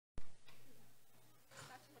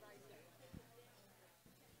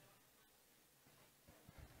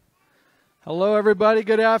Hello, everybody.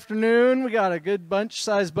 Good afternoon. We got a good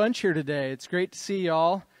size bunch here today. It's great to see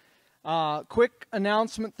y'all. Quick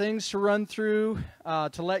announcement things to run through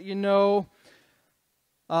to let you know.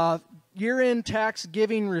 Year-end tax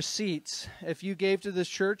giving receipts. If you gave to this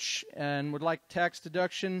church and would like tax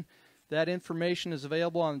deduction, that information is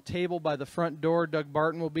available on the table by the front door. Doug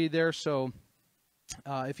Barton will be there. So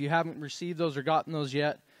if you haven't received those or gotten those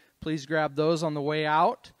yet, please grab those on the way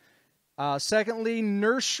out. Secondly,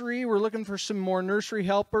 nursery. We're looking for some more nursery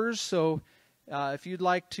helpers. So if you'd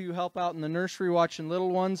like to help out in the nursery watching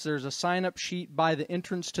little ones, there's a sign-up sheet by the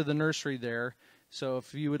entrance to the nursery there. So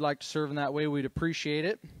if you would like to serve in that way, we'd appreciate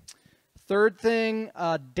it. Third thing,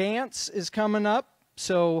 dance is coming up.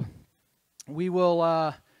 So we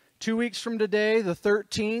will, 2 weeks from today, the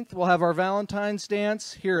 13th, we'll have our Valentine's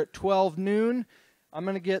dance here at 12 noon. I'm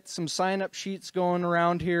going to get some sign-up sheets going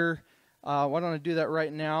around here. Why don't I do that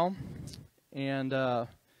right now? And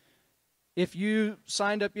if you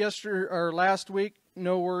signed up yesterday or last week,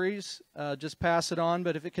 no worries. Just pass it on.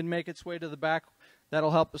 But if it can make its way to the back,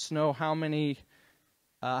 that'll help us know how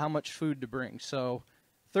much food to bring. So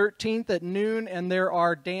 13th at noon, and there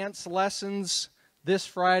are dance lessons this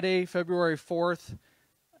Friday, February 4th,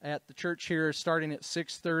 at the church here, starting at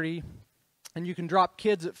 6:30. And you can drop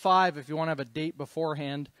kids at 5 if you want to have a date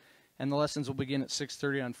beforehand. And the lessons will begin at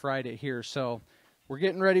 6:30 on Friday here. So we're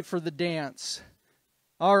getting ready for the dance.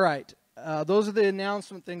 All right. Those are the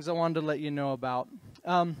announcement things I wanted to let you know about.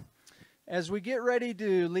 As we get ready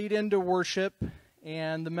to lead into worship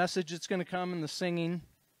and the message that's going to come and the singing,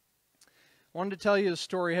 I wanted to tell you a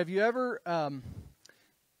story. Have you ever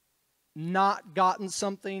not gotten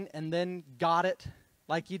something and then got it?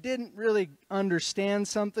 Like you didn't really understand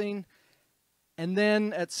something, and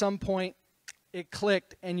then at some point, it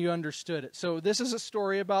clicked and you understood it. So this is a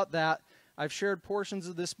story about that. I've shared portions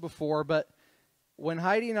of this before, but when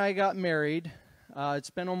Heidi and I got married, it's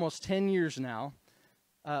been almost 10 years now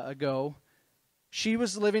ago, she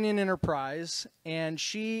was living in Enterprise, and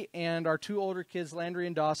she and our two older kids, Landry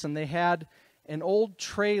and Dawson, they had an old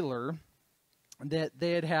trailer that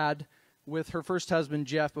they had with her first husband,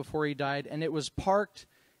 Jeff, before he died, and it was parked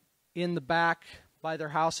in the back by their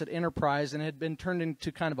house at Enterprise, and had been turned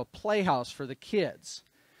into kind of a playhouse for the kids.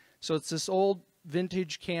 So it's this old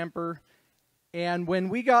vintage camper. And when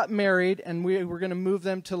we got married and we were going to move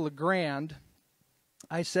them to La Grande,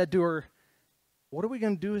 I said to her, "What are we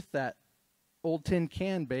going to do with that old tin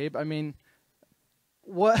can, babe? I mean,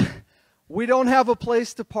 what? We don't have a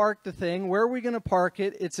place to park the thing. Where are we going to park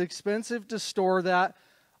it? It's expensive to store that.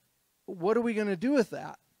 What are we going to do with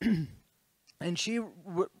that?" And she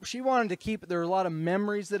wanted to keep it. There were a lot of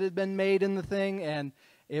memories that had been made in the thing, and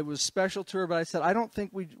it was special to her. But I said, I don't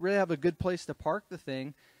think we really have a good place to park the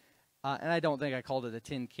thing. And I don't think I called it a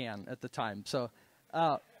tin can at the time. So,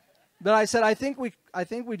 but I said, I think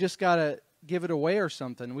we just got to give it away or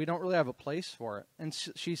something. We don't really have a place for it. And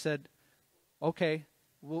she said, okay,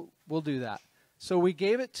 we'll do that. So we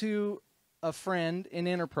gave it to a friend in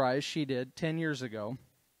Enterprise. She did 10 years ago.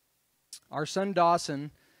 Our son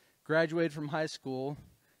Dawson graduated from high school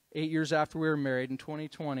 8 years after we were married in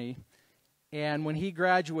 2020. And when he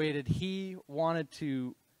graduated, he wanted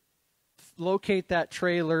to locate that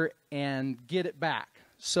trailer and get it back.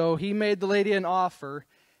 So he made the lady an offer.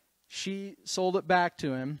 She sold it back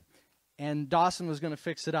to him, and Dawson was going to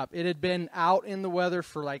fix it up. It had been out in the weather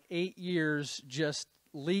for like 8 years, just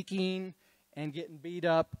leaking and getting beat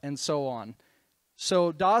up and so on.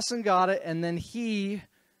 So Dawson got it, and then he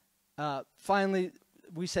finally...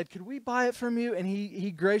 we said, could we buy it from you? And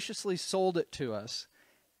he graciously sold it to us.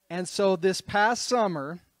 And so this past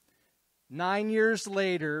summer, 9 years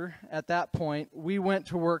later, at that point, we went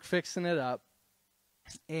to work fixing it up.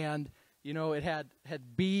 And, you know, it had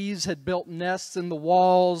bees, had built nests in the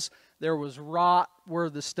walls. There was rot where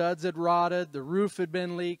the studs had rotted. The roof had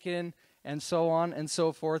been leaking, and so on and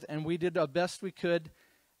so forth. And we did the best we could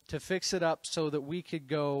to fix it up so that we could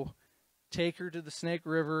go take her to the Snake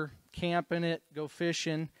River, camp in it, go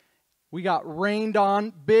fishing. We got rained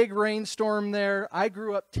on, big rainstorm there. I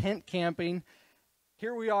grew up tent camping.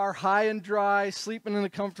 Here we are, high and dry, sleeping in a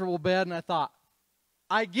comfortable bed, and I thought,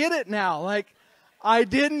 I get it now. Like, I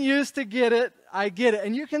didn't used to get it. I get it.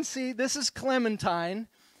 And you can see, this is Clementine.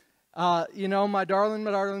 You know, my darling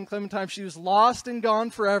Clementine. She was lost and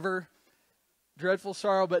gone forever. Dreadful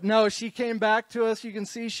sorrow. But no, she came back to us. You can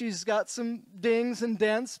see she's got some dings and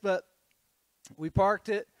dents, but we parked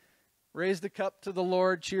it, raised a cup to the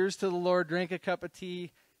Lord, cheers to the Lord, drank a cup of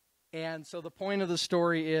tea. And so the point of the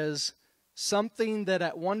story is something that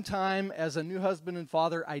at one time as a new husband and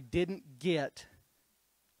father I didn't get.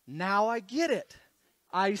 Now I get it.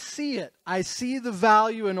 I see it. I see the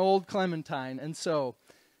value in Old Clementine. And so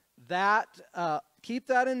that keep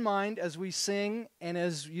that in mind as we sing and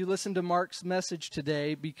as you listen to Mark's message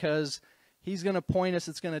today, because he's going to point us,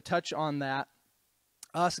 it's going to touch on that,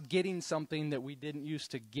 us getting something that we didn't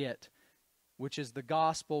used to get, which is the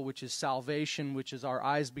gospel, which is salvation, which is our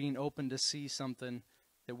eyes being open to see something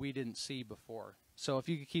that we didn't see before. So if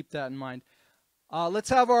you could keep that in mind. Let's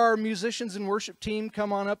have our musicians and worship team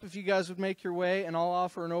come on up if you guys would make your way, and I'll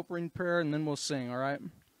offer an opening prayer, and then we'll sing, all right?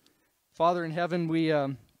 Father in heaven, we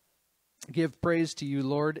give praise to you,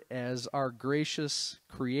 Lord, as our gracious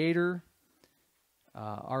Creator,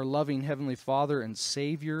 our loving Heavenly Father and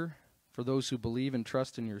Savior for those who believe and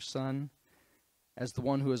trust in your Son, as the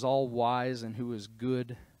one who is all wise and who is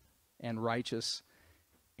good and righteous.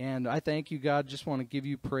 And I thank you, God, just want to give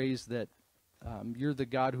you praise that you're the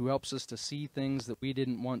God who helps us to see things that we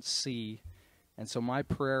didn't once see. And so my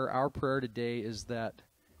prayer, our prayer today is that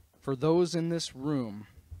for those in this room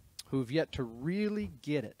who've yet to really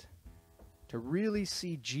get it, to really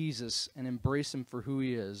see Jesus and embrace him for who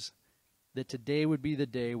he is, that today would be the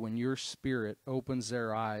day when your Spirit opens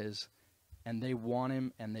their eyes and they want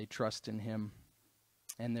him and they trust in him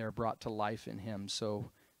and they're brought to life in him.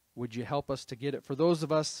 So would you help us to get it? For those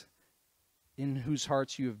of us in whose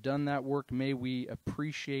hearts you have done that work, may we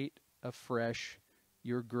appreciate afresh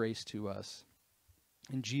your grace to us.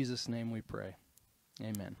 In Jesus' name we pray.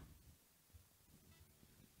 Amen.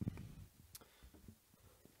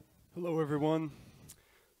 Hello, everyone.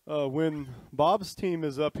 When Bob's team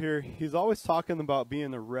is up here, he's always talking about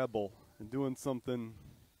being a rebel and doing something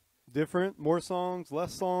different, more songs,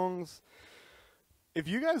 less songs. If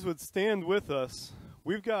you guys would stand with us,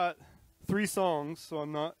 we've got 3 songs, so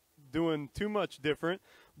I'm not doing too much different.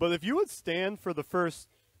 But if you would stand for the first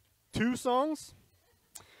 2 songs,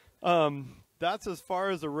 that's as far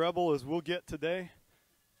as a rebel as we'll get today.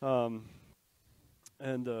 And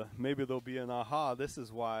maybe there'll be an aha, this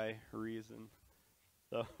is why reason.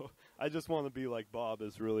 So I just want to be like Bob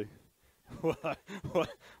is really what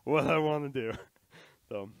I want to do.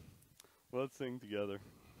 So let's sing together.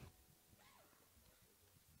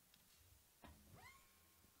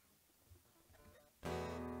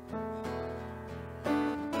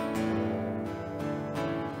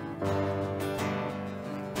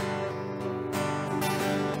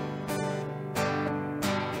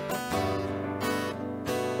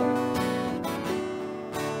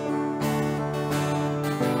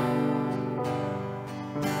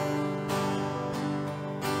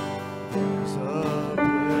 There's a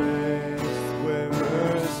place where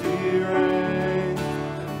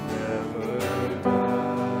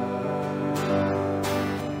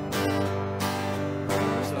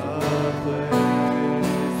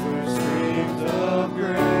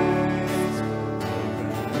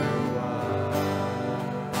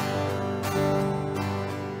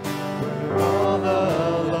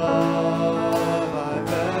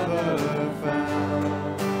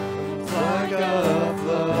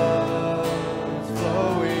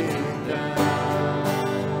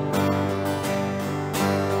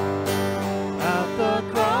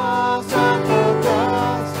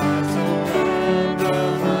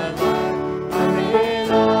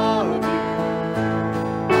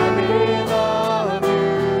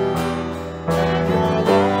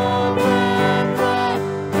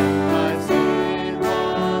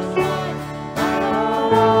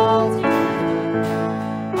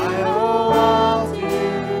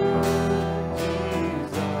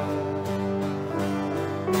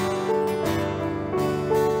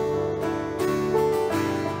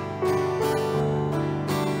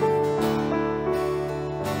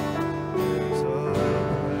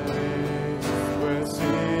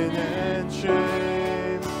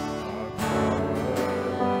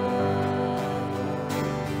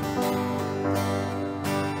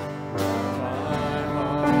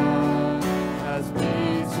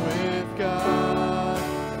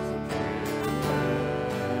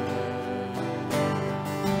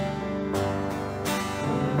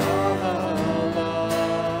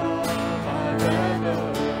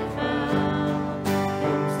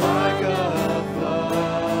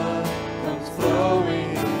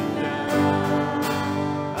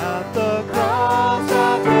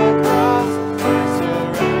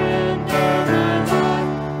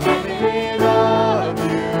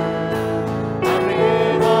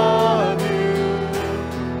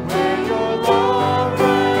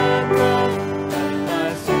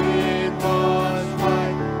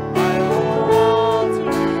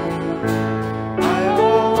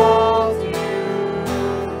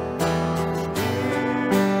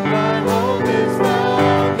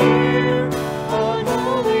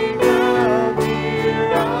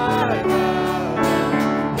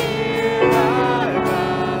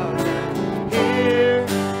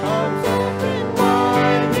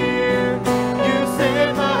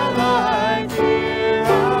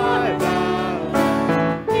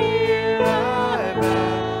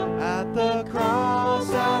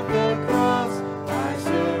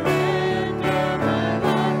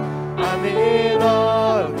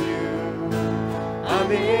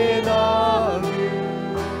in awe of you.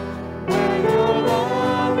 Where your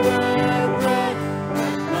love and red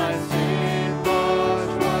and my sin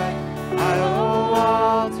washed white. I owe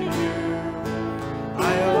all to you. I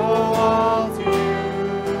owe all to you,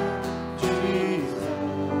 Jesus.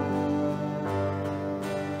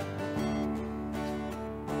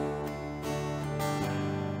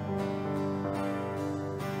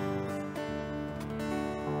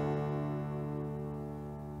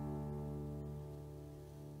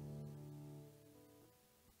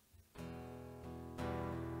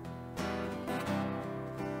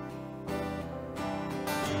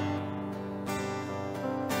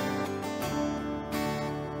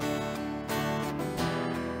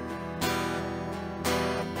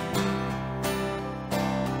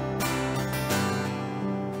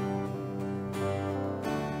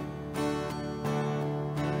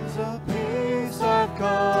 There's a peace I've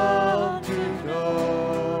come to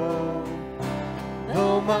know.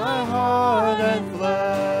 Though my heart and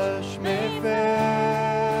flesh may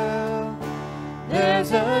fail,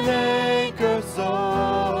 there's an anchor so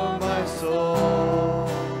my soul.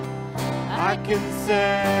 I can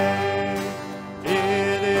say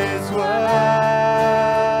it is well.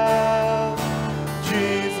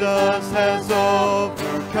 Jesus has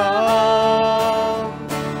overcome,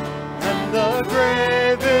 and the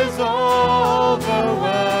grave is overwhelmed.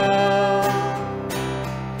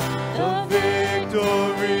 The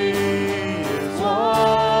victory is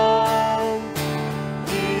won.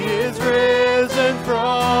 He is risen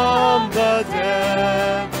from the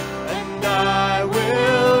dead, and I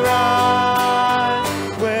will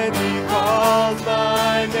rise when he calls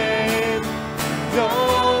my name. No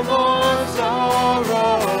more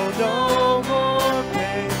sorrow, no more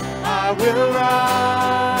pain. I will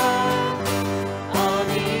rise on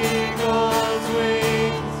eagle's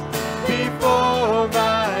wings before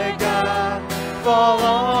my God, fall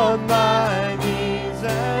on my knees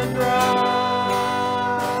and rise.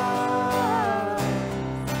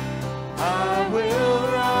 I will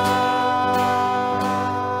rise.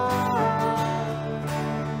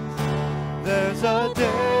 There's a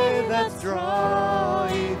day that's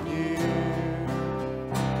drawing near,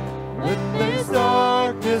 when this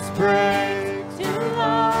darkness breaks to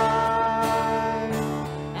light,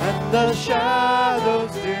 and the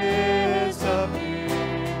shadows disappear,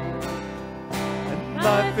 and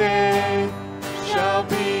my faith shall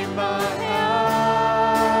be my guide.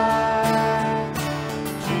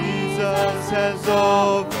 Jesus has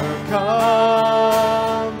overcome,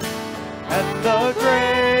 and the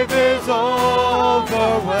grave is overwhelmed.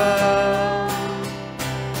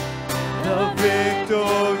 The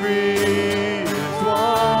victory is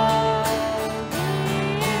won. He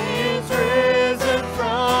is risen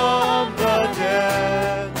from the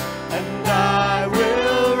dead, and I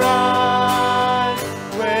will rise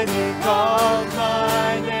when he calls my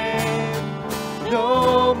name. No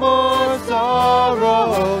more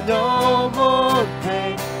sorrow, no more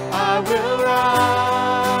pain. I will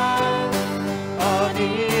rise on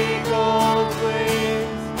eagle's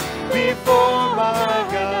wings before my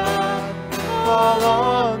God, fall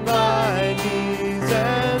on my knees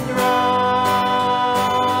and rise.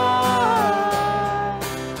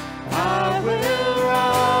 I will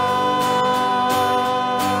rise,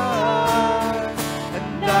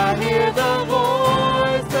 and I hear the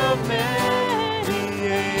voice of many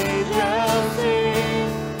angels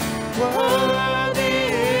sing, worthy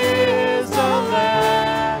is the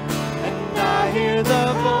Lamb, and I hear the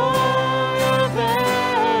voice of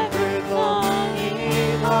every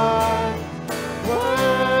longing heart, worthy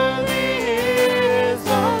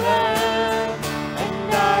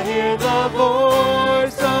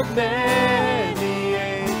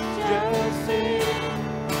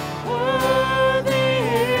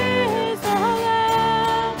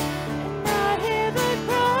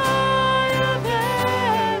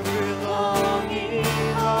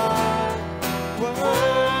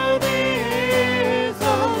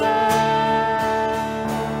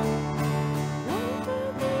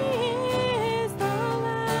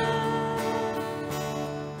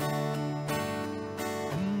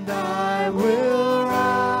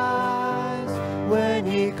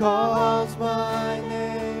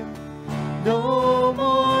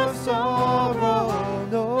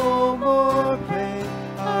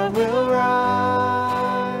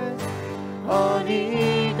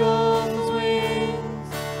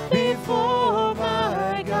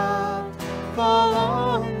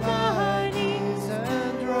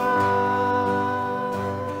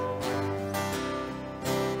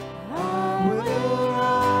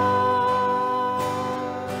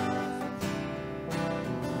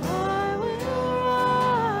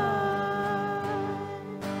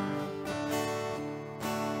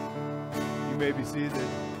may be seated.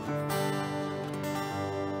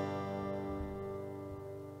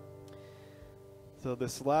 So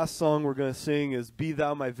this last song we're going to sing is Be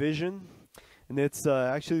Thou My Vision. And it's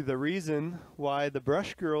actually the reason why the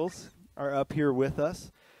Brush Girls are up here with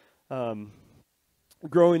us.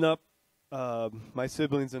 Growing up, my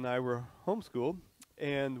siblings and I were homeschooled.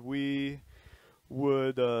 And we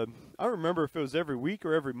would, I don't remember if it was every week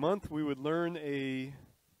or every month, we would learn a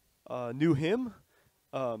new hymn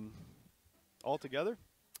all together.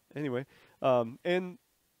 Anyway, and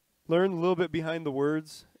learn a little bit behind the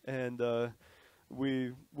words, and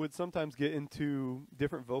we would sometimes get into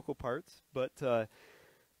different vocal parts, but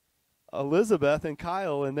Elizabeth and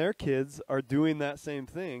Kyle and their kids are doing that same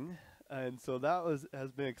thing, and so that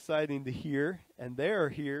has been exciting to hear, and they are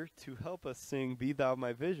here to help us sing Be Thou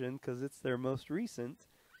My Vision, because it's their most recent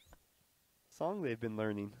song they've been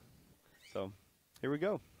learning. So here we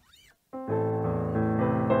go.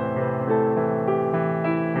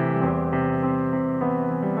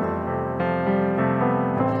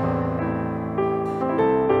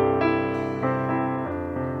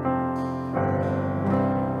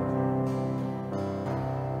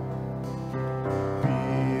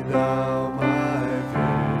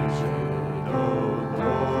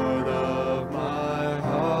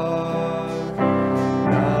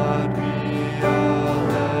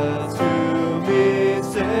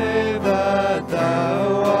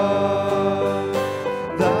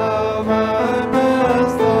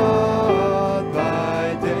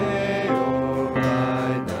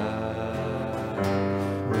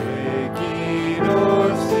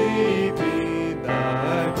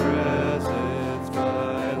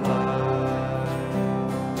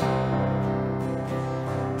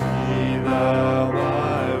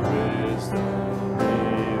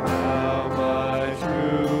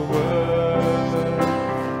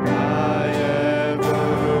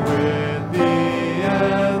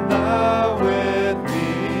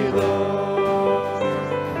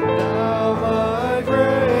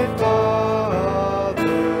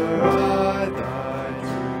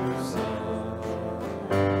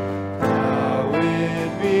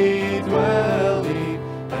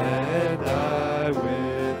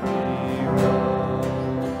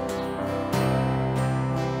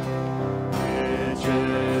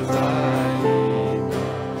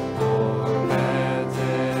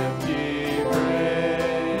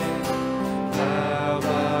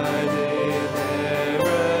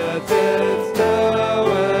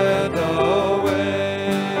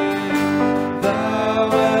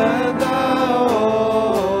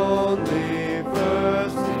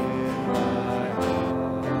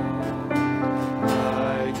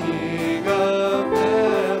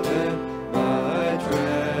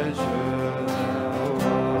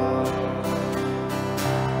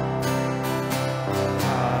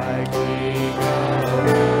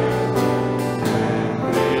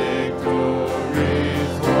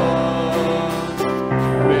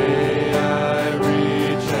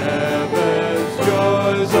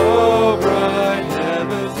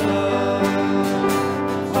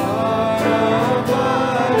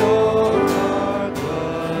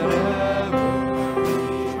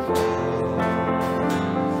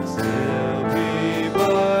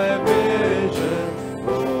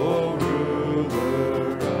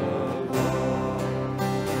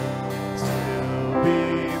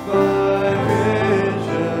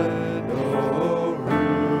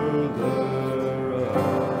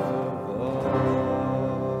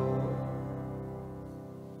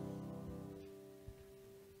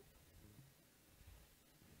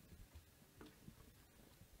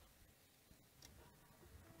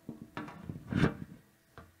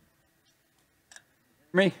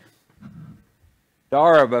 Me?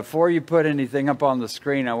 Dara, before you put anything up on the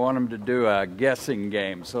screen, I want them to do a guessing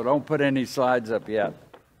game, so don't put any slides up yet.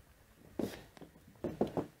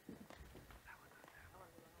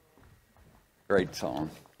 Great song.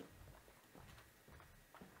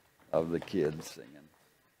 Of the kids singing.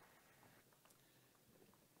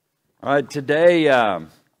 All right, today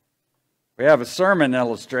we have a sermon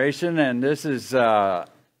illustration, and this is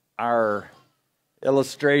our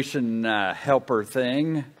illustration helper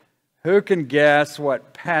thing. Who can guess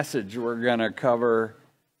what passage we're going to cover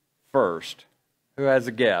first? Who has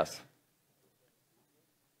a guess?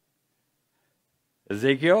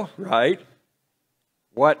 Ezekiel, right?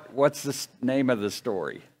 What's the name of the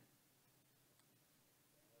story?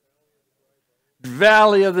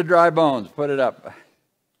 Valley of the Dry Bones. Put it up.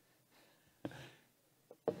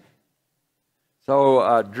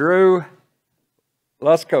 So Drew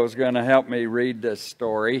Lusko is going to help me read this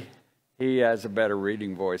story. He has a better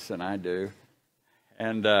reading voice than I do.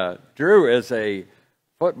 And Drew is a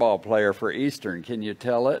football player for Eastern. Can you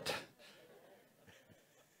tell it?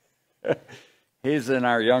 He's in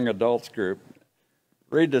our young adults group.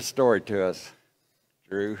 Read the story to us,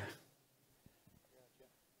 Drew.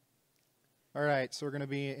 All right, so we're going to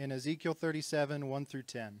be in Ezekiel 37, 1 through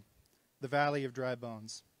 10, the valley of dry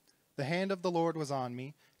bones. The hand of the Lord was on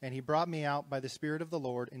me, and he brought me out by the Spirit of the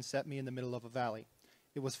Lord and set me in the middle of a valley.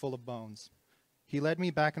 It was full of bones. He led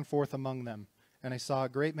me back and forth among them, and I saw a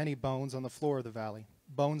great many bones on the floor of the valley,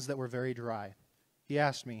 bones that were very dry. He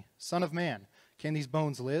asked me, Son of man, can these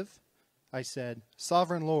bones live? I said,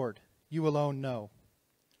 Sovereign Lord, you alone know.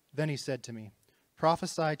 Then he said to me,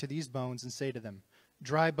 Prophesy to these bones and say to them,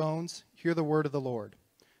 Dry bones, hear the word of the Lord.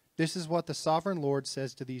 This is what the sovereign Lord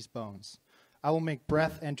says to these bones. I will make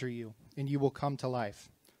breath enter you, and you will come to life.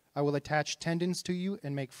 I will attach tendons to you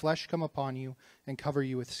and make flesh come upon you and cover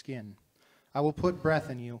you with skin. I will put breath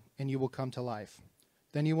in you, and you will come to life.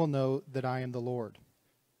 Then you will know that I am the Lord.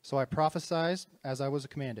 So I prophesied as I was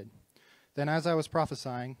commanded. Then as I was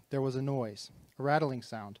prophesying, there was a noise, a rattling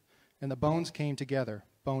sound, and the bones came together,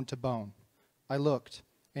 bone to bone. I looked,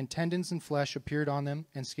 and tendons and flesh appeared on them,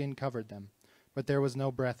 and skin covered them, but there was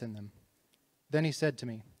no breath in them. Then he said to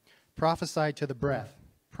me, Prophesy to the breath,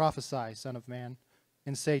 prophesy, Son of man,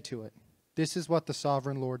 and say to it, This is what the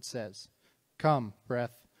sovereign Lord says. Come,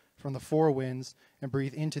 breath, from the four winds, and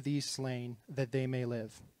breathe into these slain, that they may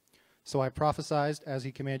live. So I prophesied as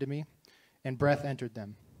he commanded me, and breath entered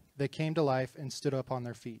them. They came to life and stood up on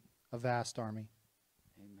their feet, a vast army.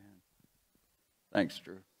 Amen. Thanks,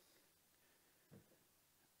 Drew.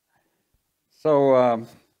 So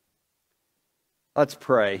let's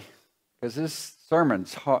pray, because this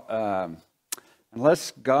sermon's,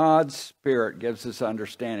 unless God's Spirit gives us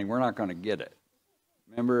understanding, we're not going to get it.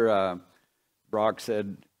 Remember, Brock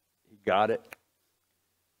said he got it.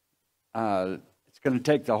 It's going to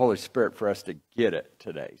take the Holy Spirit for us to get it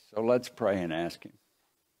today. So let's pray and ask Him.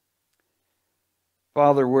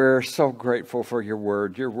 Father, we're so grateful for your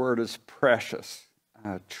word. Your word is precious,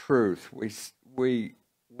 truth. We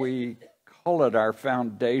call it our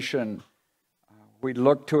foundation. We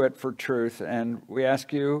look to it for truth, and we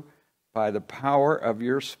ask you, by the power of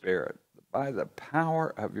your Spirit, to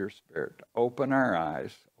open our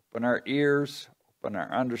eyes, open our ears, open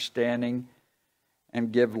our understanding,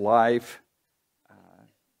 and give life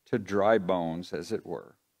to dry bones, as it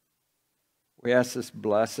were. We ask this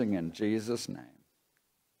blessing in Jesus' name.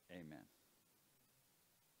 Amen.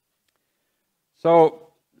 So,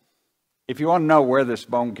 if you want to know where this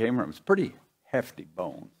bone came from, it's a pretty hefty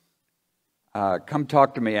bone. Come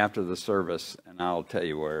talk to me after the service, and I'll tell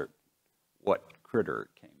you what critter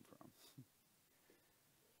it came from.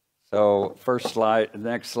 So, first slide,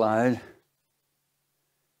 next slide.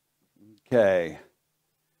 Okay.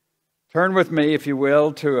 Turn with me, if you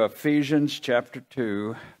will, to Ephesians chapter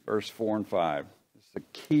 2, verse 4 and 5. This is a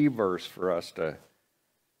key verse for us to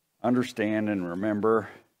understand and remember.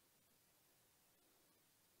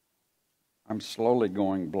 I'm slowly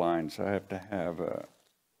going blind, so I have to have an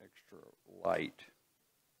extra light.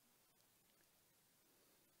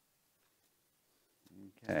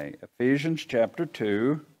 Okay, Ephesians chapter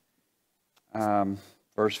 2,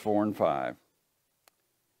 verse 4 and 5.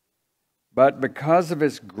 But because of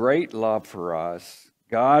his great love for us,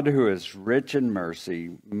 God, who is rich in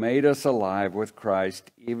mercy, made us alive with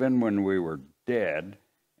Christ even when we were dead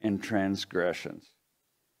in transgressions.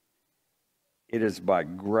 It is by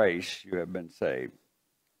grace you have been saved.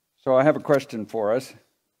 So I have a question for us.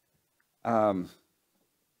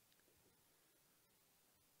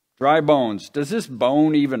 Dry bones. Does this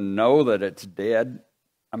bone even know that it's dead?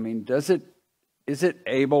 I mean, is it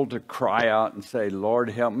able to cry out and say, Lord,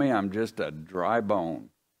 help me, I'm just a dry bone?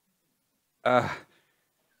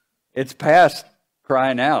 It's past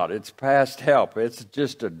crying out. It's past help. It's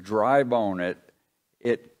just a dry bone.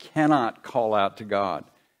 It cannot call out to God.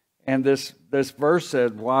 And this verse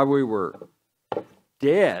said, while we were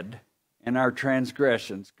dead in our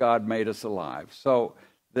transgressions, God made us alive. So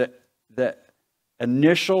the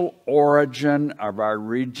initial origin of our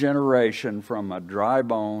regeneration from a dry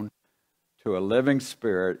bone to a living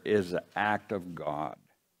spirit is an act of God.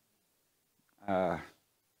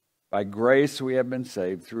 By grace we have been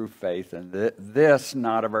saved through faith, and this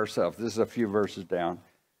not of ourselves. This is a few verses down.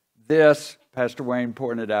 This, Pastor Wayne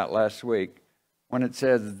pointed out last week, when it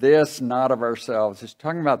says this not of ourselves, it's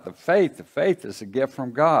talking about the faith. The faith is a gift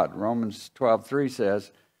from God. Romans 12:3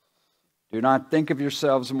 says, do not think of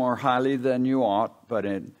yourselves more highly than you ought, but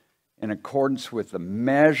in accordance with the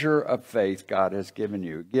measure of faith God has given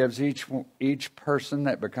you. It gives each person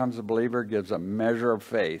that becomes a believer gives a measure of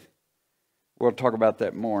faith. We'll talk about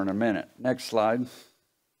that more in a minute. Next slide.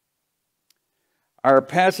 Our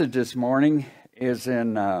passage this morning is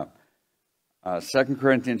in 2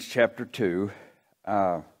 Corinthians chapter 2.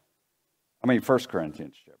 1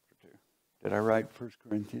 Corinthians chapter 2. Did I write 1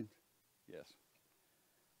 Corinthians? Yes.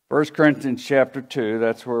 1 Corinthians chapter 2,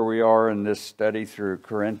 that's where we are in this study through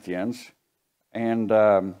Corinthians. And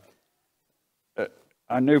a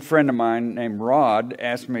new friend of mine named Rod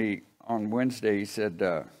asked me on Wednesday, he said,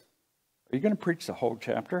 are you going to preach the whole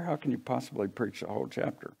chapter? How can you possibly preach the whole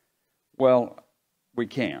chapter? Well, we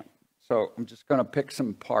can't. So I'm just going to pick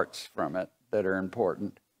some parts from it that are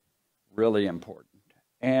important, really important.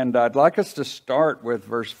 And I'd like us to start with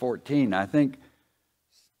verse 14. I think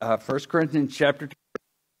 1 Corinthians chapter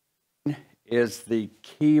 2 is the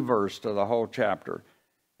key verse to the whole chapter.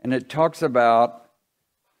 And it talks about,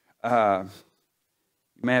 you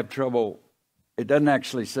may have trouble, it doesn't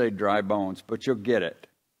actually say dry bones, but you'll get it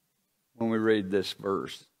when we read this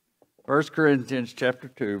verse. 1 Corinthians chapter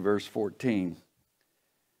 2, verse 14.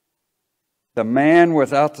 The man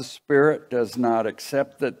without the Spirit does not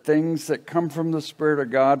accept the things that come from the Spirit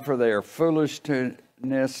of God, for they are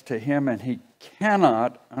foolishness to him, and he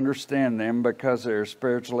cannot understand them because they are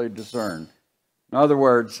spiritually discerned. In other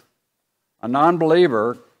words, a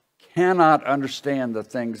non-believer cannot understand the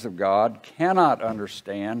things of God, cannot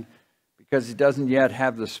understand because he doesn't yet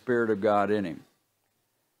have the Spirit of God in him.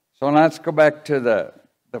 So let's go back to the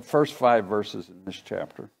first 5 verses in this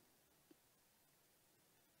chapter.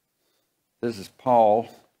 This is Paul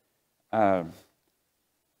talking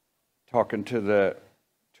to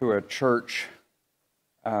a church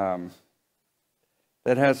that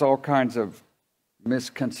has all kinds of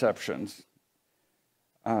misconceptions.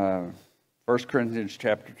 1 Corinthians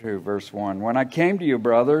chapter 2, verse 1. When I came to you,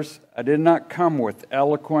 brothers, I did not come with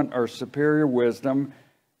eloquent or superior wisdom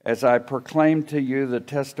as I proclaimed to you the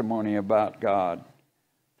testimony about God.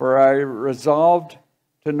 For I resolved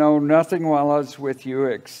to know nothing while I was with you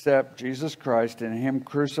except Jesus Christ and Him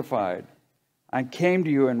crucified. I came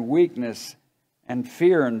to you in weakness and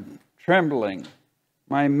fear and trembling.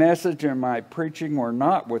 My message and my preaching were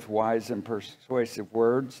not with wise and persuasive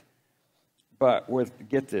words, but with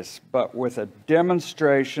a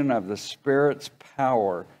demonstration of the Spirit's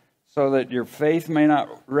power, so that your faith may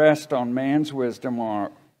not rest on man's wisdom,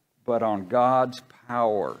 but on God's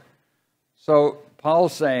power. So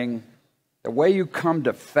Paul's saying, the way you come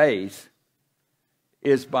to faith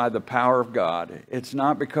is by the power of God. It's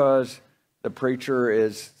not because the preacher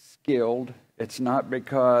is skilled. It's not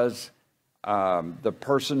because the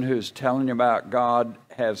person who's telling you about God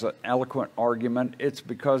has an eloquent argument. It's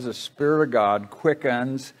because the Spirit of God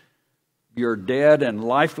quickens your dead and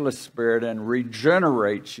lifeless spirit and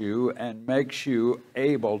regenerates you and makes you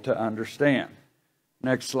able to understand.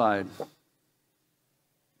 Next slide.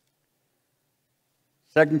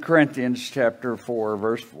 2 Corinthians chapter 4,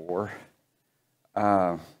 verse 4,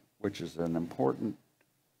 which is an important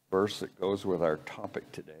verse that goes with our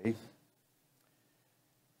topic today.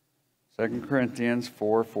 2 Corinthians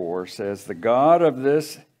 4:4 says, the God of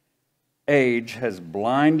this age has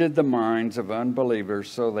blinded the minds of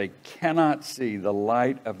unbelievers so they cannot see the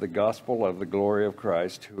light of the gospel of the glory of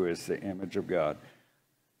Christ, who is the image of God.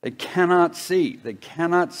 They cannot see. They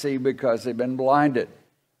cannot see because they've been blinded.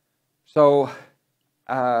 So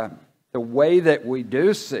the way that we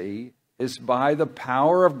do see is by the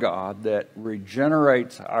power of God that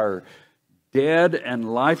regenerates our dead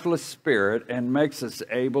and lifeless spirit and makes us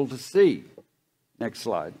able to see. Next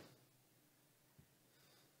slide.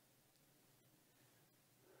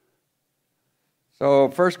 So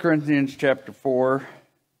 1 Corinthians chapter 4,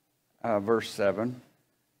 verse 7.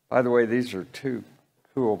 By the way, these are two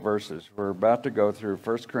cool verses. We're about to go through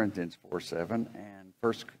 1 Corinthians 4:7 and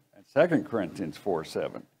 2 Corinthians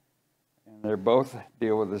 4:7. And they both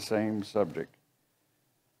deal with the same subject.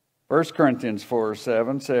 1 Corinthians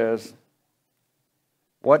 4:7 says,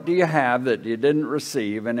 what do you have that you didn't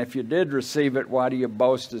receive? And if you did receive it, why do you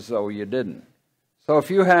boast as though you didn't? So if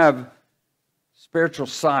you have spiritual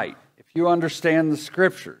sight, if you understand the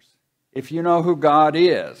Scriptures, if you know who God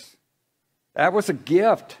is, that was a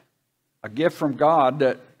gift from God,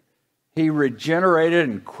 that He regenerated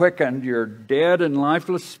and quickened your dead and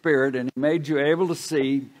lifeless spirit, and He made you able to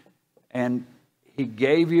see, and He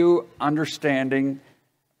gave you understanding,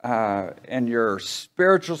 and your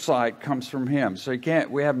spiritual sight comes from Him. So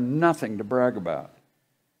we have nothing to brag about.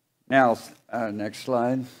 Now, next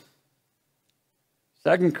slide.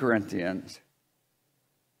 2 Corinthians.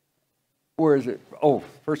 Where is it? Oh,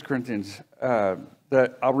 1 Corinthians.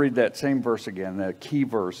 I'll read that same verse again, the key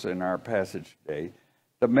verse in our passage today.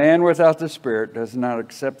 The man without the Spirit does not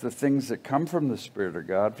accept the things that come from the Spirit of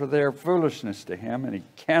God, for they are foolishness to him, and he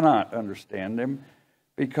cannot understand them,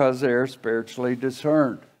 because they're spiritually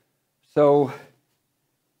discerned. So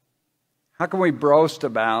how can we boast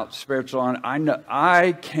about spiritual?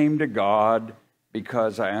 I came to God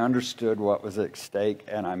because I understood what was at stake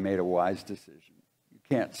and I made a wise decision. You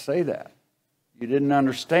can't say that. You didn't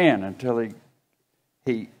understand until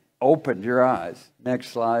he opened your eyes. Next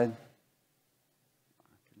slide.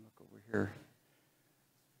 I can look over here.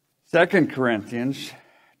 2 Corinthians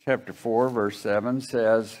chapter 4, verse 7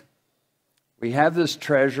 says, "We have this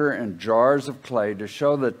treasure in jars of clay to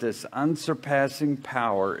show that this unsurpassing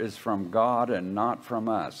power is from God and not from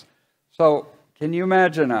us." So, can you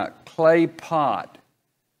imagine a clay pot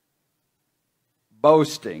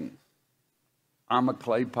boasting, "I'm a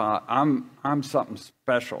clay pot, I'm something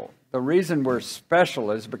special"? The reason we're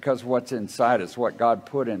special is because what's inside us, what God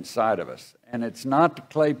put inside of us. And it's not the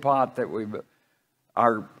clay pot that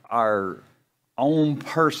our own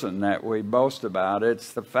person that we boast about.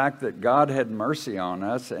 It's the fact that God had mercy on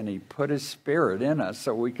us and he put his Spirit in us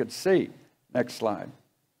so we could see. Next slide.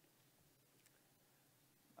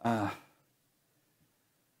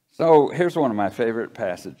 So here's one of my favorite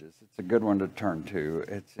passages. It's a good one to turn to.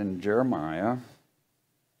 It's in Jeremiah.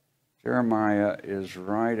 Jeremiah is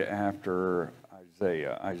right after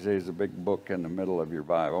Isaiah. Isaiah is a big book in the middle of your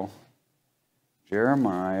Bible.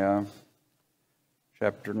 Jeremiah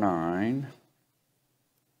chapter 9.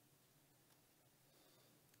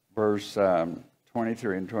 Verse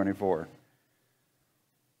 23 and 24.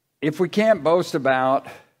 If we can't boast about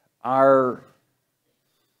our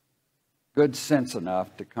good sense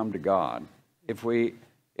enough to come to God, if we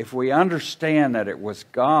understand that it was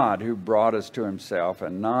God who brought us to himself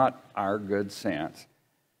and not our good sense,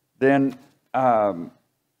 then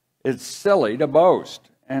it's silly to boast.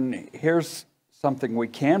 And here's something we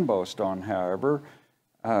can boast on, however.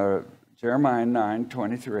 Jeremiah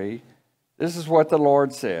 9:23. This is what the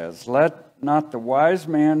Lord says: "Let not the wise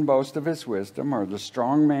man boast of his wisdom, or the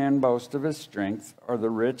strong man boast of his strength, or the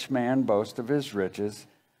rich man boast of his riches,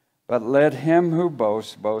 but let him who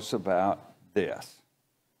boasts boast about this,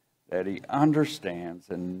 that he understands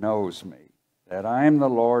and knows me, that I am the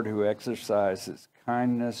Lord who exercises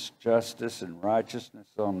kindness, justice, and righteousness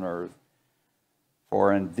on earth.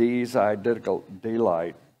 For in these I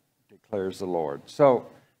delight, declares the Lord." So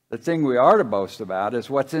the thing we are to boast about is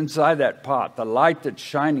what's inside that pot, the light that's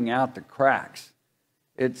shining out the cracks.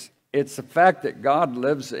 It's the fact that God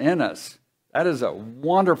lives in us. That is a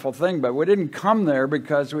wonderful thing, but we didn't come there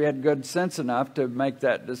because we had good sense enough to make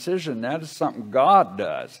that decision. That is something God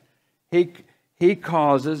does. He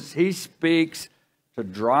causes, he speaks to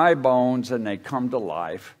dry bones and they come to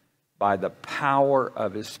life by the power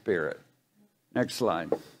of his Spirit. Next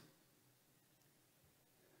slide.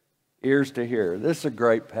 Ears to hear. This is a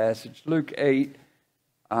great passage. Luke 8,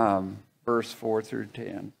 verse 4 through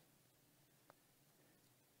 10.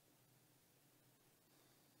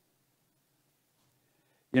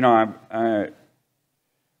 You know,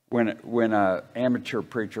 when an amateur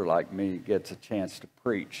preacher like me gets a chance to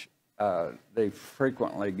preach, they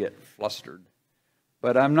frequently get flustered.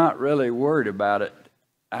 But I'm not really worried about it.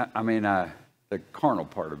 The carnal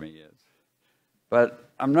part of me is. But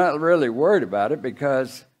I'm not really worried about it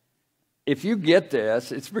because if you get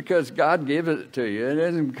this, it's because God gave it to you. It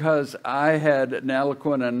isn't because I had an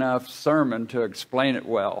eloquent enough sermon to explain it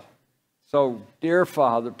well. So, dear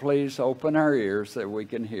Father, please open our ears that we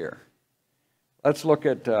can hear. Let's look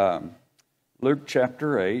at Luke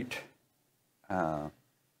chapter 8,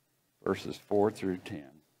 verses 4 through 10.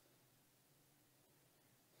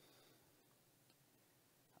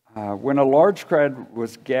 When a large crowd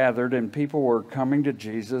was gathered and people were coming to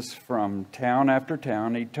Jesus from town after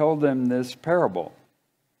town, he told them this parable.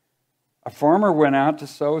 A farmer went out to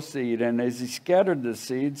sow seed, and as he scattered the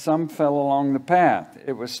seed, some fell along the path.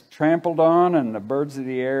 It was trampled on, and the birds of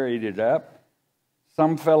the air ate it up.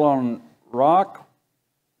 Some fell on rock.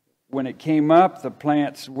 When it came up, the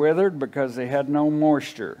plants withered because they had no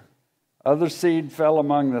moisture. Other seed fell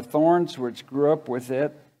among the thorns, which grew up with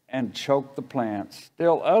it and choked the plants.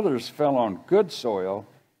 Still others fell on good soil.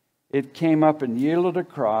 It came up and yielded a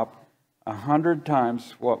crop 100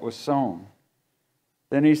 times what was sown.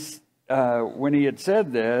 Then when he had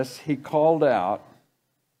said this, he called out,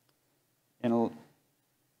 and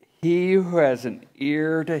he who has an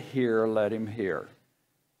ear to hear, let him hear.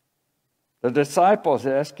 The disciples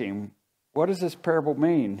asked him, "What does this parable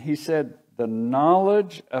mean?" He said, "The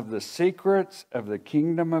knowledge of the secrets of the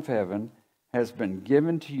kingdom of heaven has been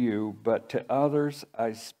given to you, but to others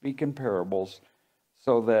I speak in parables,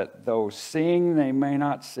 so that though seeing they may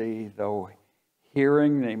not see, though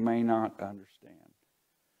hearing they may not understand."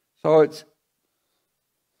 So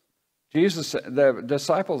the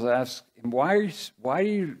disciples asked him, why do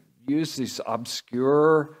you use these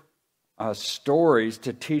obscure stories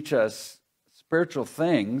to teach us spiritual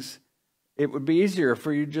things? It would be easier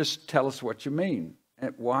for you to just tell us what you mean.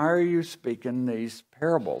 And why are you speaking these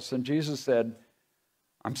parables? And Jesus said,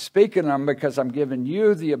 I'm speaking them because I'm giving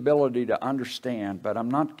you the ability to understand, but I'm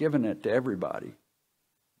not giving it to everybody.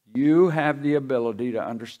 You have the ability to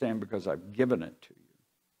understand because I've given it to you.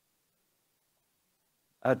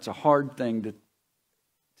 That's a hard thing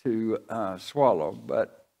to swallow,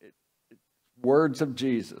 but it's words of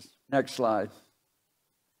Jesus. Next slide.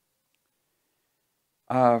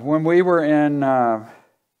 When we were in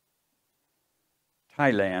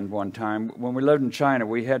Thailand one time, when we lived in China,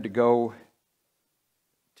 we had to go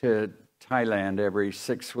to Thailand every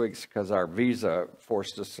 6 weeks because our visa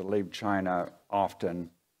forced us to leave China often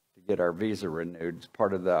to get our visa renewed. It's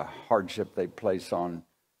part of the hardship they place on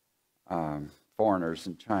foreigners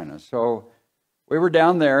in China. So we were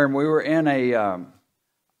down there, and we were in a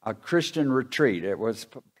Christian retreat. It was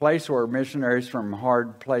a place where missionaries from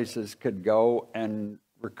hard places could go and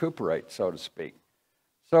recuperate, so to speak.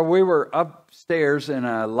 So we were upstairs in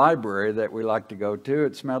a library that we like to go to.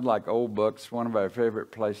 It smelled like old books, one of our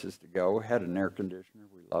favorite places to go. It had an air conditioner.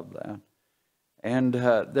 We loved that. And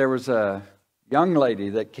there was a young lady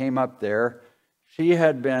that came up there. She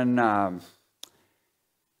had been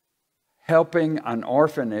helping an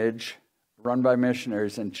orphanage run by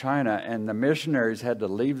missionaries in China, and the missionaries had to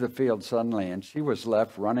leave the field suddenly, and she was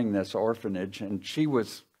left running this orphanage, and she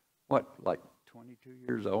was, like 22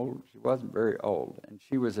 years old? She wasn't very old, and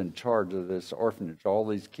she was in charge of this orphanage, all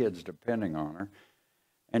these kids depending on her,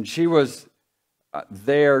 and she was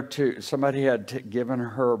there to, somebody had given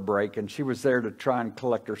her a break, and she was there to try and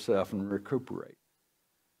collect herself and recuperate.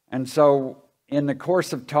 And so in the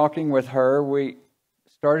course of talking with her, we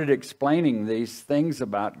started explaining these things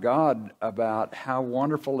about God, about how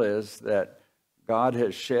wonderful it is that God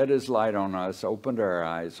has shed his light on us, opened our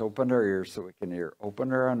eyes, opened our ears so we can hear,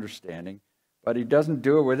 opened our understanding, but he doesn't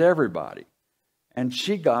do it with everybody. And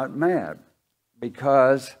she got mad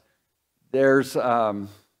because there's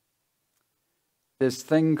this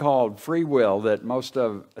thing called free will that most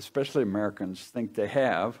of, especially Americans, think they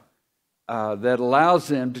have, that allows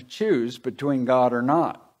them to choose between God or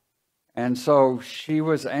not. And so she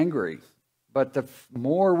was angry. But the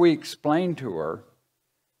more we explained to her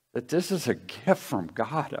that this is a gift from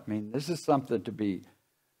God, I mean, this is something to be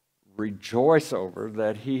rejoice over,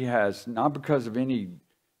 that he has, not because of any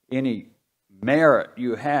merit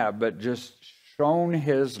you have, but just shone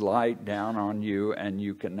his light down on you, and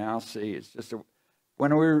you can now see. It's just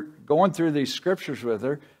when we were going through these scriptures with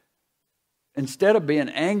her, instead of being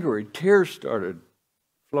angry, tears started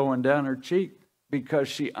flowing down her cheek, because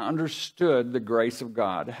she understood the grace of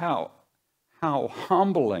God. How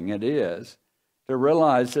humbling it is to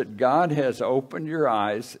realize that God has opened your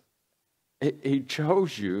eyes. He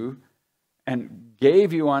chose you and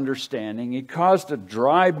gave you understanding. He caused a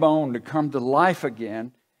dry bone to come to life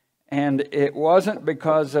again. And it wasn't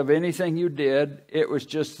because of anything you did. It was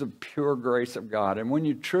just the pure grace of God. And when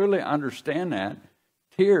you truly understand that,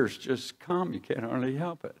 tears just come. You can't hardly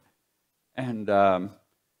help it. And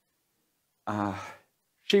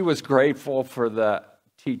she was grateful for the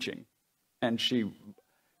teaching, and she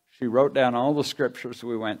wrote down all the scriptures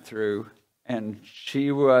we went through, and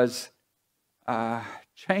she was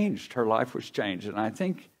changed. Her life was changed, and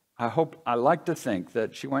I like to think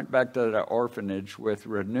that she went back to the orphanage with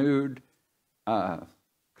renewed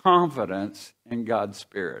confidence in God's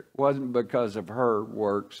Spirit. It wasn't because of her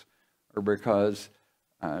works or because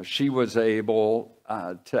she was able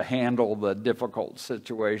to handle the difficult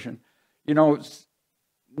situation. You know,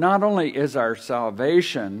 not only is our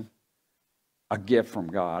salvation a gift from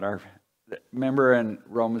God. Remember in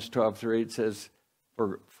Romans 12:3 it says,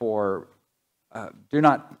 "For do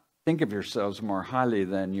not think of yourselves more highly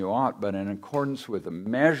than you ought, but in accordance with the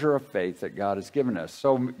measure of faith that God has given us."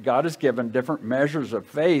 So God has given different measures of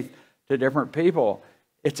faith to different people.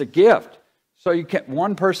 It's a gift. So you can't,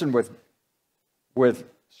 one person with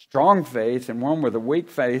strong faith and one with a weak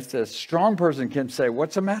faith, a strong person can say,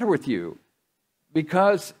 "What's the matter with you?"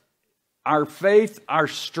 Because our faith, our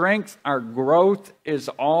strength, our growth is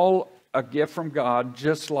all a gift from God,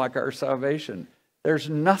 just like our salvation. There's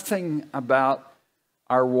nothing about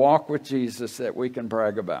our walk with Jesus that we can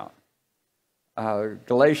brag about.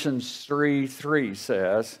 Galatians 3:3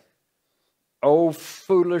 says, "O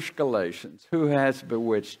foolish Galatians, who has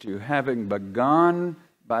bewitched you? Having begun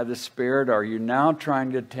by the Spirit, are you now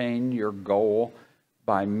trying to attain your goal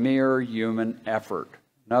by mere human effort?"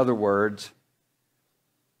 In other words,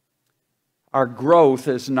 Our growth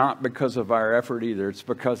is not because of our effort either. It's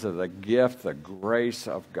because of the gift, the grace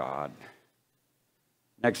of God.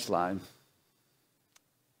 Next slide.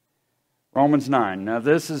 Romans 9. Now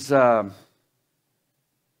this is a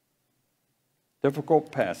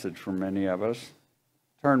difficult passage for many of us.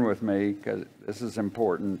 Turn with me, because this is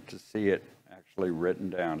important to see it actually written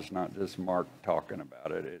down. It's not just Mark talking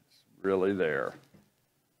about it. It's really there.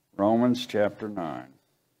 Romans chapter 9.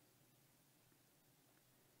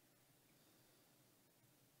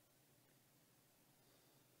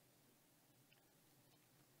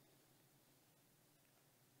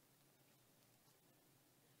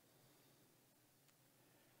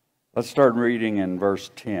 Let's start reading in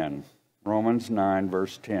verse 10. Romans 9,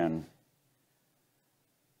 verse 10.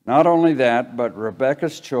 Not only that, but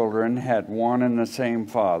Rebekah's children had one and the same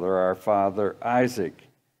father, our father Isaac.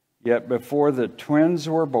 Yet before the twins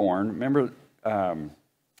were born, remember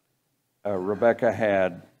Rebekah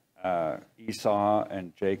had Esau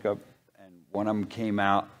and Jacob, and one of them came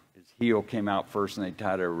out, his heel came out first, and they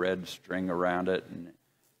tied a red string around it, and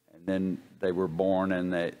then they were born,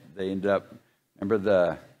 and they ended up,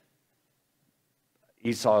 remember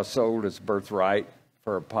Esau sold his birthright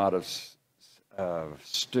for a pot of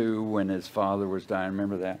stew when his father was dying.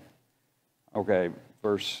 Remember that? Okay,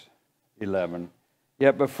 verse 11.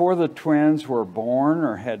 Yet before the twins were born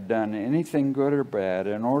or had done anything good or bad,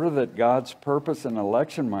 in order that God's purpose and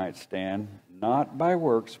election might stand, not by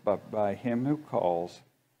works, but by him who calls,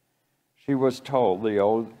 she was told, the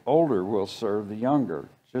older will serve the younger,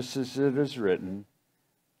 just as it is written,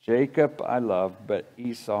 Jacob I loved, but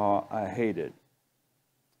Esau I hated.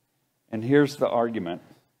 And here's the argument.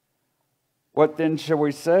 What then shall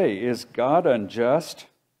we say? Is God unjust?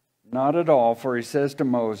 Not at all, for he says to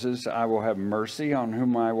Moses, I will have mercy on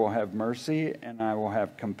whom I will have mercy, and I will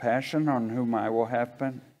have compassion on whom I will have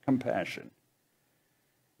compassion.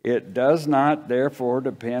 It does not, therefore,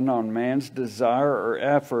 depend on man's desire or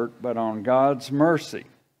effort, but on God's mercy.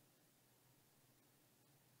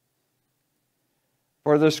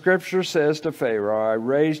 For the scripture says to Pharaoh, I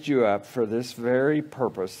raised you up for this very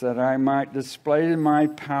purpose, that I might display my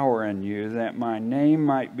power in you, that my name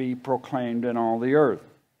might be proclaimed in all the earth.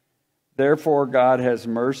 Therefore God has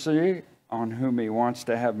mercy on whom he wants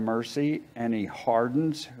to have mercy, and he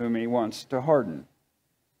hardens whom he wants to harden.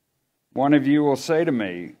 One of you will say to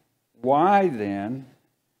me, why then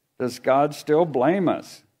does God still blame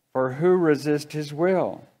us? For who resists his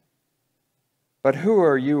will? But who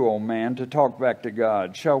are you, O man, to talk back to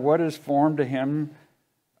God? Shall what is formed say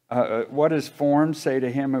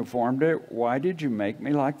to him who formed it, why did you make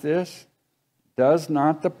me like this? Does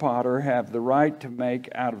not the potter have the right to make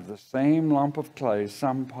out of the same lump of clay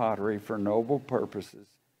some pottery for noble purposes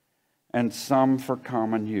and some for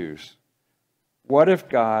common use? What if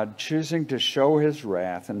God, choosing to show his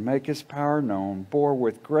wrath and make his power known, bore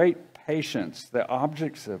with great patience the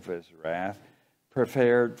objects of his wrath,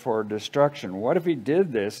 prepared for destruction? What if he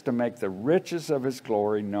did this to make the riches of his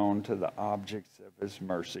glory known to the objects of his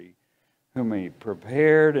mercy, whom he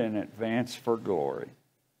prepared in advance for glory?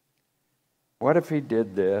 What if he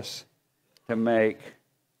did this to make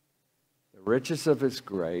the riches of his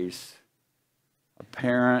grace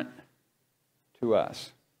apparent to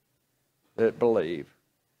us that believe?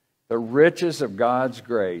 The riches of God's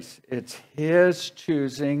grace. It's his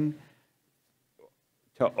choosing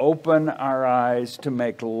to open our eyes, to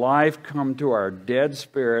make life come to our dead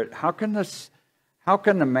spirit. How can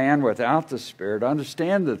the man without the Spirit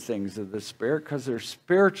understand the things of the Spirit? Because they're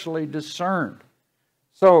spiritually discerned.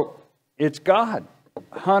 So it's God,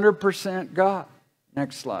 100% God.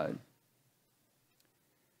 Next slide.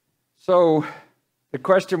 So the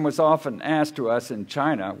question was often asked to us in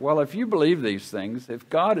China, well, if you believe these things, if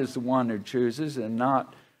God is the one who chooses and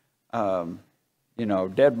not,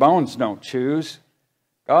 dead bones don't choose,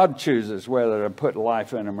 God chooses whether to put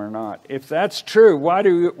life in them or not. If that's true, why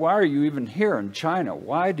are you even here in China?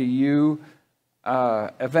 Why do you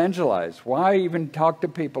evangelize? Why even talk to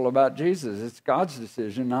people about Jesus? It's God's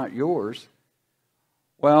decision, not yours.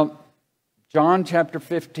 Well, John chapter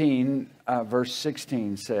 15, verse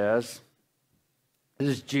 16 says, this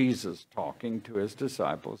is Jesus talking to his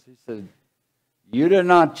disciples. He said, you did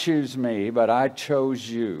not choose me, but I chose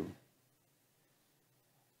you.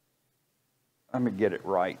 Let me get it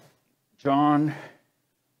right. John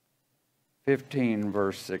 15,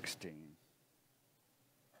 verse 16.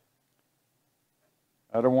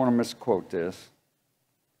 I don't want to misquote this.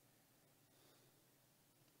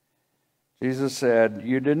 Jesus said,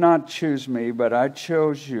 you did not choose me, but I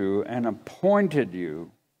chose you and appointed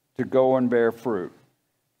you to go and bear fruit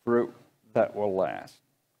that will last.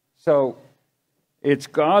 So it's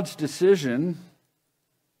God's decision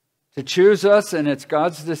to choose us, and it's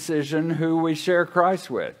God's decision who we share Christ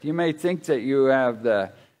with. You may think that you have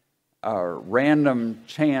the random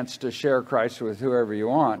chance to share Christ with whoever you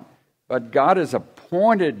want, but God has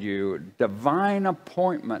appointed you, divine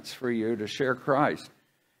appointments for you to share Christ.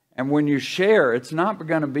 And when you share, it's not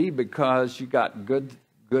going to be because you got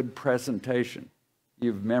good presentation.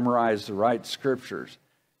 You've memorized the right scriptures.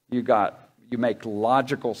 You make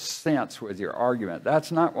logical sense with your argument.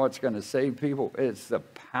 That's not what's going to save people. It's the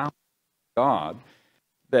power of God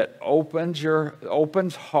that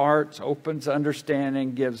opens hearts, opens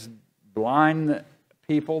understanding, gives blind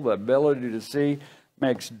people the ability to see,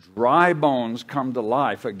 makes dry bones come to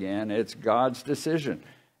life again. It's God's decision.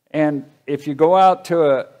 And if you go out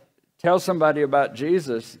to tell somebody about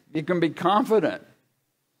Jesus, you can be confident.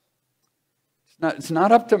 It's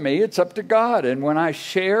not up to me, it's up to God. And when I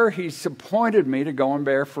share, He's appointed me to go and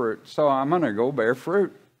bear fruit. So I'm going to go bear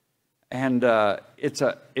fruit. And it's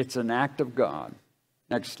an act of God.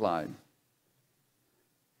 Next slide.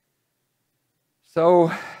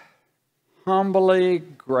 So, humbly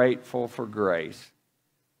grateful for grace.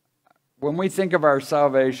 When we think of our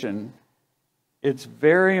salvation, it's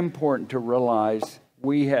very important to realize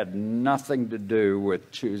we had nothing to do with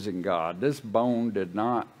choosing God. This bone did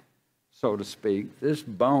not, so to speak, this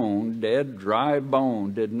bone, dead, dry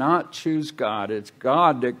bone, did not choose God. It's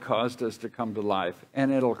God that caused us to come to life.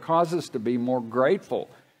 And it'll cause us to be more grateful.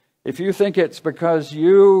 If you think it's because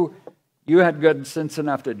you had good sense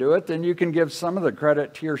enough to do it, then you can give some of the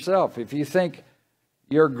credit to yourself. If you think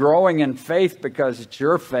you're growing in faith because it's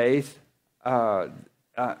your faith,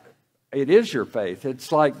 it is your faith.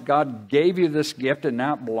 It's like God gave you this gift and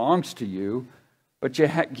now it belongs to you, but you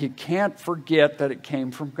can't forget that it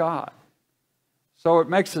came from God. So it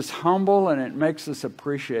makes us humble and it makes us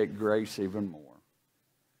appreciate grace even more.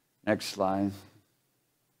 Next slide.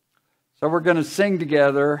 So we're going to sing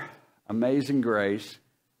together Amazing Grace.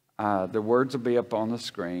 The words will be up on the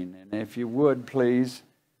screen. And if you would, please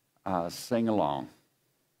sing along.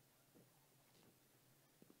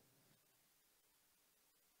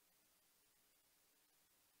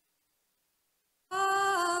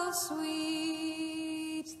 How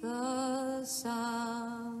sweet the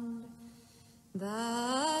sound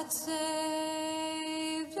that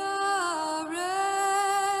saved a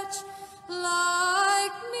wretch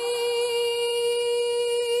like me.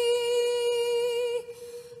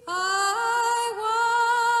 I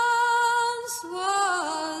once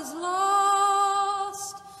was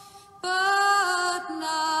lost, but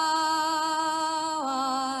now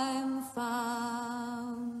I'm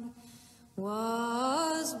found.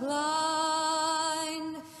 Was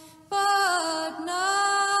blind, but now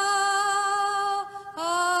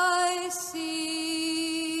I see.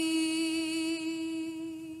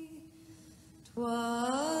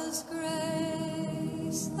 'Twas grace